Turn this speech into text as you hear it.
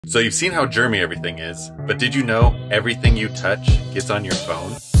So you've seen how germy everything is, but did you know everything you touch gets on your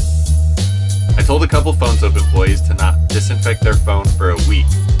phone? I told a couple phone soap employees to not disinfect their phone for a week.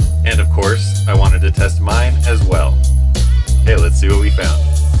 And of course, I wanted to test mine as well. Hey, let's see what we found.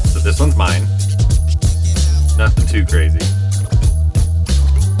 So this one's mine. Nothing too crazy.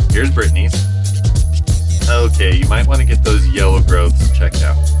 Here's Brittany's. Okay, you might want to get those yellow growths checked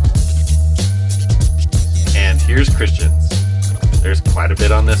out. And here's Christian's. There's quite a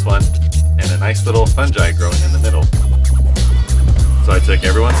bit on this one, and a nice little fungi growing in the middle. So I took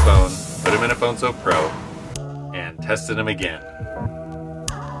everyone's phone, put them in a Phone Soap Pro, and tested them again.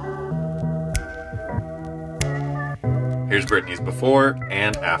 Here's Brittany's before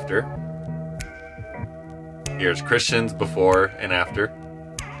and after. Here's Christian's before and after.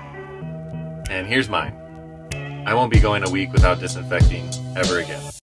 And here's mine. I won't be going a week without disinfecting ever again.